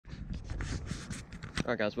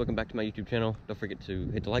Alright guys, welcome back to my YouTube channel. Don't forget to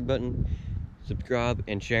hit the like button, subscribe,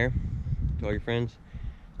 and share to all your friends.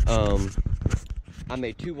 I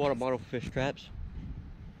made 2 water bottle fish traps.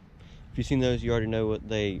 If you've seen those, you already know what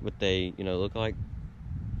they look like.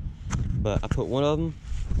 But I put one of them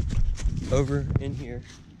over in here,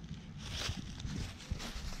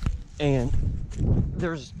 and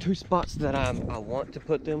there's 2 spots that I want to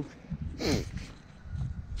put them.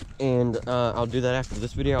 And I'll do that after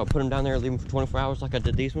this video. I'll put them down there, leave them for 24 hours like I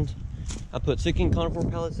did these ones. I put 16 conifer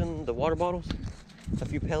pellets in the water bottles, a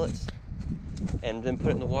few pellets, and then put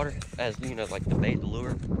it in the water as, like the bait, the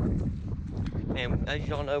lure. And as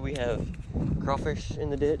y'all know, we have crawfish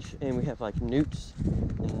in the ditch, and we have like newts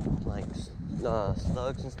and like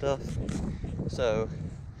slugs and stuff. So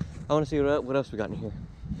I want to see what else we got in here.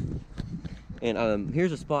 And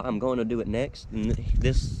here's a spot I'm going to do it next, and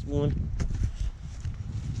this one.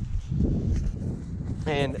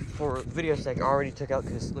 And for video sake, I already took out,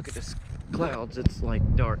 because look at this clouds, it's like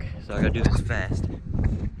dark, so I gotta do this fast.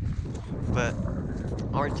 But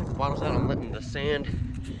I already took the bottles out. I'm letting the sand,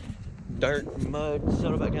 dirt, mud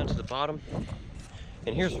settle back down to the bottom.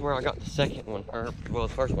 And here's where I got the second one, or well,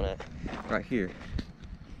 the first one at, right here.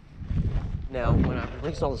 Now, when I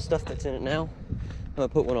release all the stuff that's in it now, I'm gonna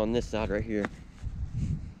put one on this side right here.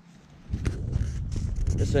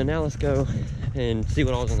 So now let's go and see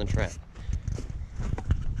what all's in the trap.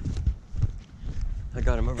 I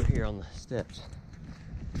got him over here on the steps.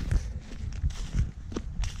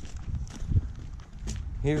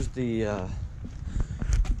 Here's the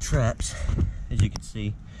traps, as you can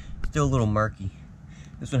see. Still a little murky.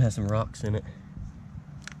 This one has some rocks in it.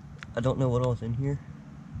 I don't know what all's in here,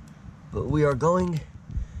 but we are going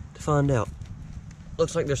to find out.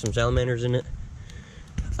 Looks like there's some salamanders in it.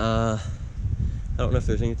 I don't know if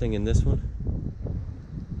there's anything in this one.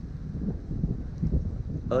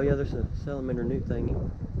 Oh yeah, there's a salamander newt thingy.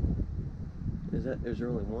 Is there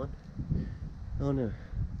only one? Oh no.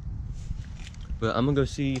 But I'm gonna go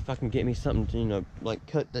see if I can get me something to, like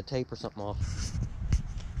cut the tape or something off.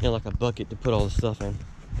 Like a bucket to put all the stuff in.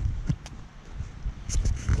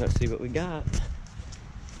 Let's see what we got.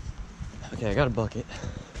 Okay, I got a bucket.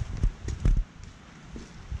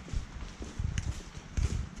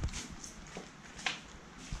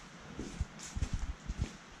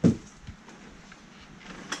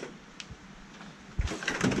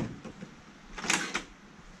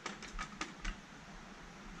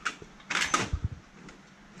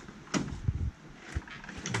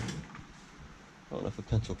 I don't know if a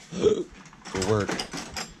pencil will work.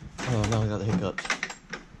 Oh, now I got the hiccups.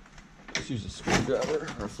 Let's use a screwdriver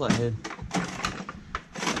or a flathead.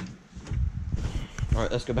 All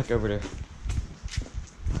right, let's go back over there.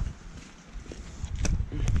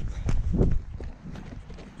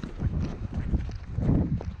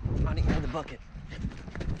 I need to grab the bucket.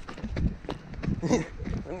 Let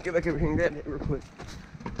me get back over here and grab it real quick.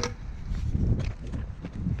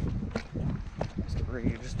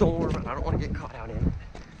 Ready to storm, but I don't want to get caught out in it.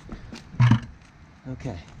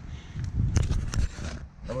 Okay.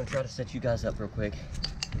 I'm going to try to set you guys up real quick.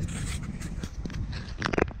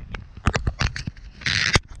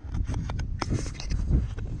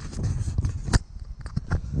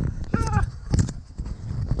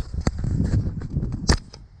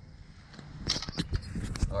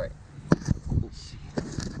 Alright. Let's see.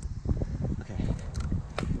 Okay.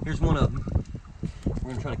 Here's one of them.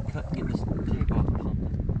 We're going to try to get this tape off or something.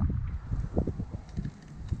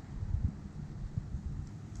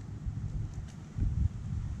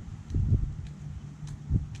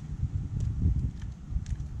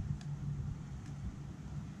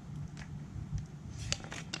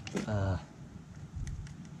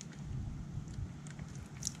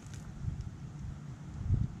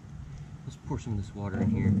 Let's pour some of this water in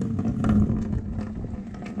here.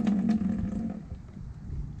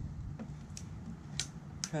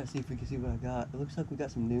 Try to see if we can see what I got. It looks like we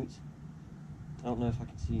got some newts. I don't know if I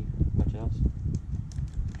can see much else.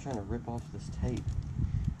 I'm trying to rip off this tape.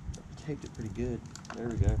 I taped it pretty good. There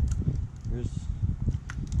we go. There's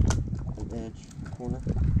an edge corner.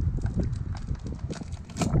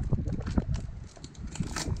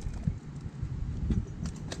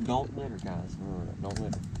 Don't litter, guys. Remember that. Don't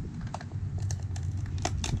litter.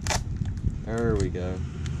 There we go.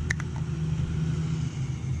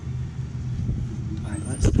 Alright,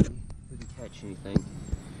 let's see if we can catch anything.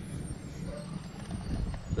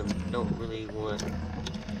 So we don't really want a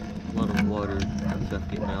lot of water and stuff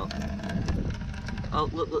getting out. Oh,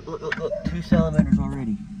 look. 2 salamanders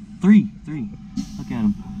already. 3. Look at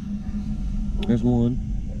them. There's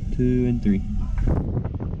 1, 2, and 3.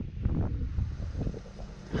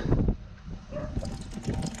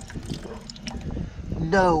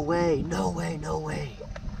 No way, no way, no way.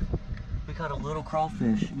 We caught a little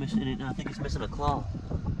crawfish. Missing it. I think it's missing a claw.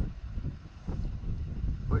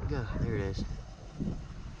 Where'd it go? There it is.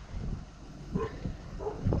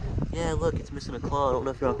 Yeah, look, it's missing a claw. I don't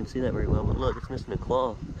know if y'all can see that very well, but look, it's missing a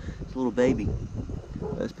claw. It's a little baby.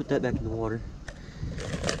 Let's put that back in the water.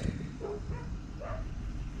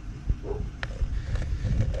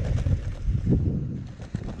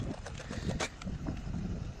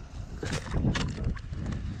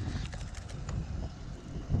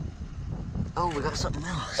 Oh, we got something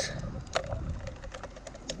else.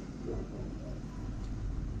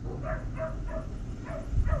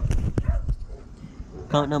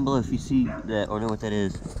 Comment down below if you see that or know what that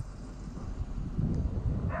is.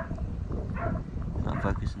 Not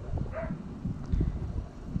focusing.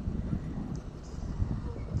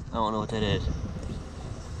 I don't know what that is.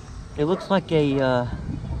 It looks like a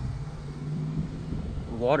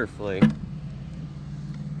water flea.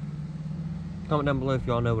 Comment down below if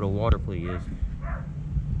y'all know what a water flea is.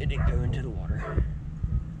 It didn't go into the water.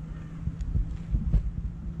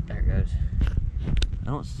 There it goes. I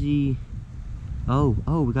don't see. Oh,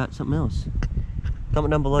 we got something else.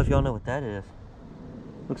 Comment down below if y'all know what that is.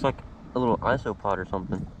 Looks like a little isopod or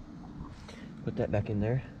something. Put that back in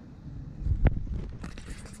there.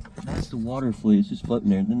 That's the water flea. It's just floating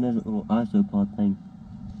there. Then there's a little isopod thing.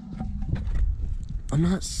 I'm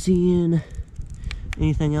not seeing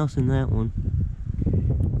anything else in that one.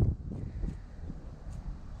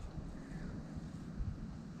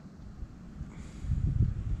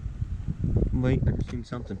 Wait, I just seen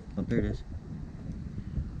something. Oh, there it is.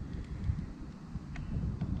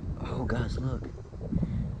 Oh, guys, look.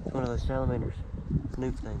 It's one of those salamanders.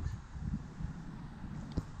 Snoop things.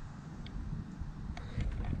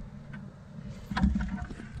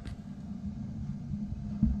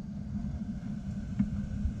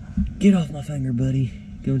 Get off my finger, buddy.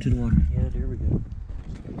 Go into the water. Yeah, there we go.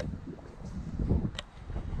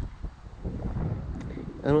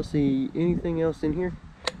 I don't see anything else in here.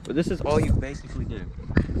 But this is all you basically do.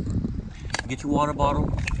 You get your water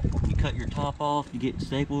bottle, you cut your top off, you get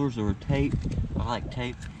staplers or tape. I like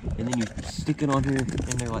tape. And then you stick it on here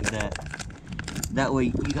in there like that. That way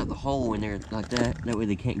you got the hole in there like that. That way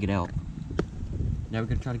they can't get out. Now we're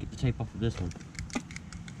gonna try to get the tape off of this one.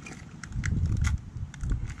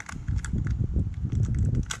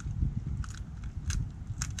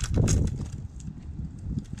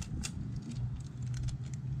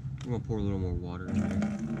 I'm gonna pour a little more water in there.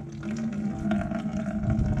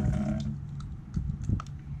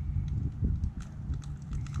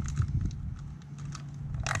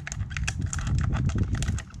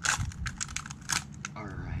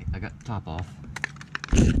 Alright, I got the top off.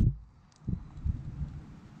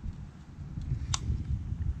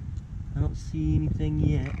 I don't see anything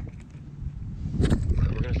yet. But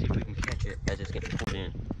we're gonna see if we can catch it as it's getting pulled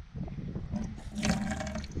in.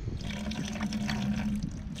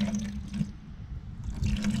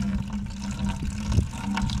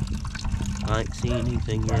 I ain't seen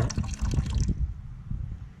anything yet.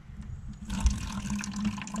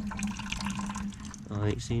 I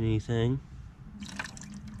ain't seen anything.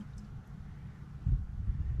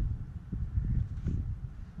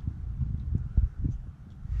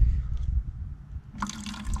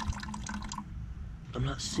 I'm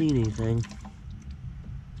not seeing anything.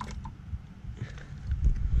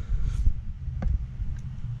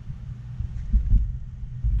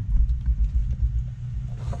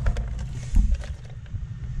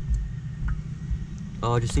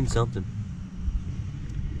 Oh, I just seen something.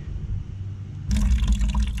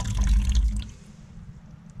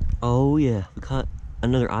 Oh yeah, we caught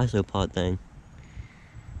another isopod thing.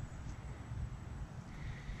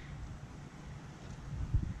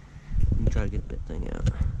 Let me try to get that thing out.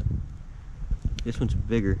 This one's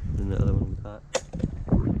bigger than the other one we caught.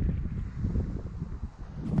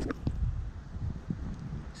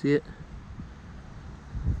 See it?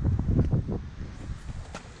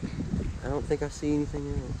 I don't think I see anything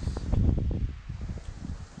else.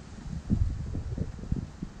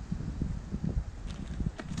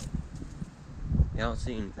 Yeah, I don't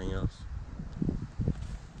see anything else.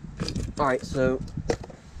 Alright, so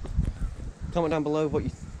comment down below what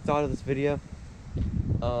you thought of this video.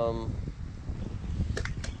 Now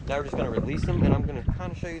we're just going to release them, and I'm going to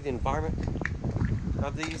kind of show you the environment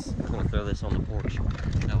of these. I'm going to throw this on the porch,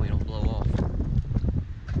 that way it don't blow off.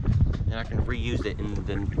 And I can reuse it in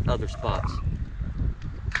the other spots.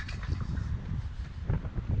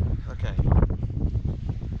 Okay.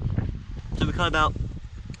 So we caught about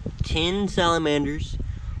 10 salamanders,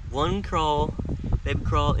 1 crawl, baby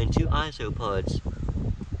crawl, and 2 isopods.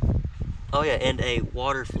 Oh yeah, and a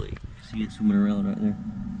water flea. see it swimming around right there.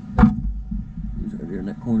 He's right there in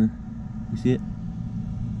that corner. You see it?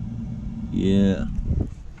 Yeah.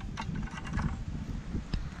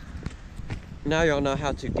 Now y'all know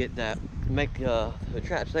how to get that, make the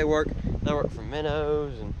traps. They work for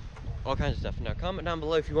minnows and all kinds of stuff. Now comment down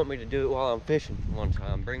below if you want me to do it while I'm fishing one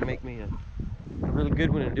time. Make me a really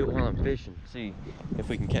good one and do it while I'm fishing. See if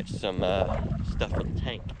we can catch some stuff for the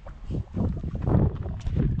tank.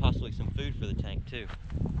 Possibly some food for the tank too.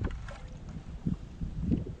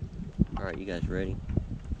 All right, you guys ready?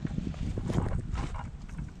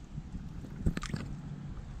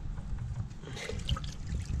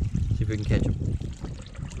 See if we can catch him.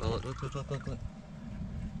 Oh, look.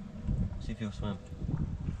 See if he'll swim.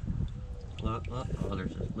 Look. Oh,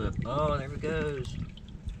 there's his lip. Oh, there he goes.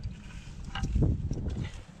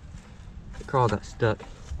 The crawl got stuck.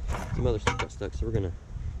 Some other stuff got stuck, so we're gonna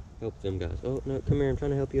help them guys. Oh, no, come here. I'm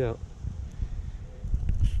trying to help you out.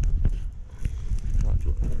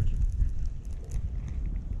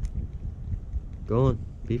 Go on.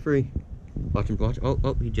 Be free. Watch him. Watch.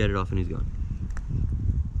 Oh, he jetted off and he's gone.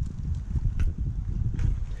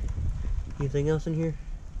 Anything else in here?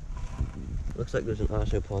 Looks like there's an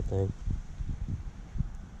isopod thing.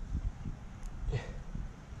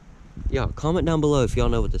 Yeah, comment down below if y'all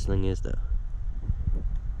know what this thing is though.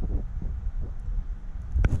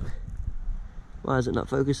 Why is it not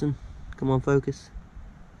focusing? Come on, focus.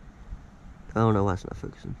 I don't know why it's not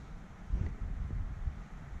focusing.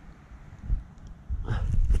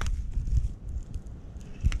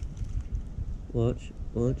 Watch,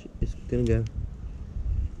 it's gonna go.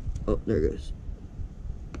 Oh, there it goes.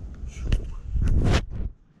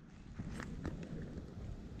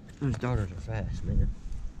 Those darters are fast, man.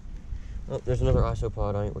 Oh, there's another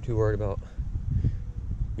isopod. I ain't too worried about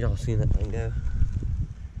y'all seeing that thing go.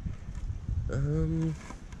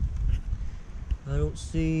 I don't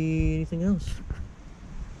see anything else.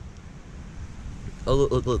 Oh,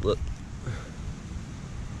 look.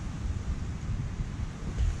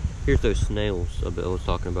 Here's those snails I was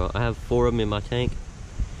talking about. I have 4 of them in my tank.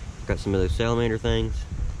 Got some of those salamander things.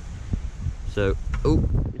 So, oh,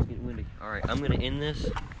 it's getting windy. All right, I'm gonna end this.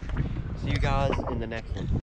 See you guys in the next one.